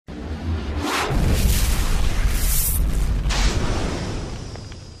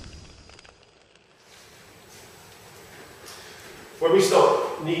When we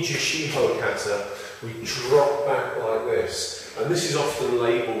start nijushiho kata, we drop back like this, and this is often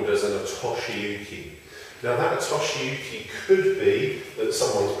labelled as an atoshi-uki. Now that atoshi-uki could be that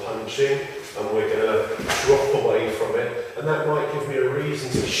someone's punching and we're going to drop away from it, and that might give me a reason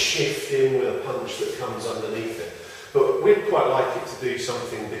to shift in with a punch that comes underneath it. But we'd quite like it to do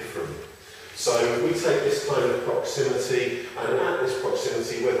something different. So we take this kind of proximity, and at this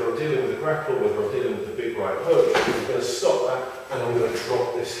proximity, whether I'm dealing with a grapple, whether I'm dealing with a big right hook, I'm going to stop that and I'm going to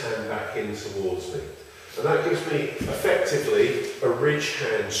drop this hand back in towards me. And that gives me effectively a ridge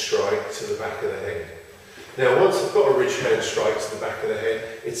hand strike to the back of the head. Now once I've got a ridge hand strike to the back of the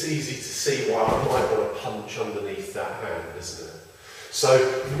head, it's easy to see why I might want to punch underneath that hand, isn't it?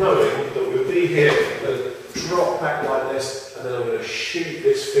 So knowing that we'll be here, I'm going to drop back like this, and then I'm going to shoot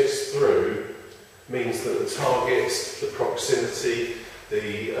this fist through, means that the targets, the proximity,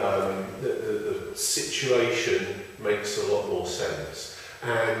 the situation makes a lot more sense,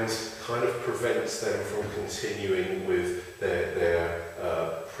 and kind of prevents them from continuing with their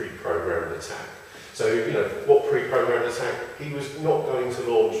pre-programmed attack. So, you know, what pre-programmed attack? He was not going to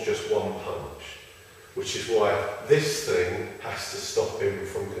launch just one punch, which is why this thing has to stop him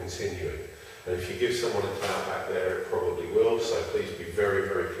from continuing. And if you give someone a clout back there, it probably will, so please be very,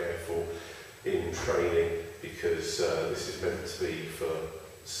 very careful in training, because this is meant to be for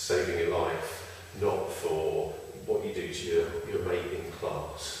saving your life, not for what you do to your mate in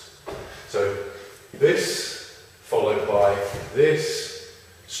class. So this, followed by this,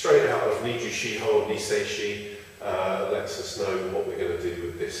 straight out of nijushiho niseishi, lets us know what we're going to do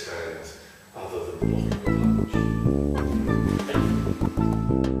with this hand, other than blocking a punch.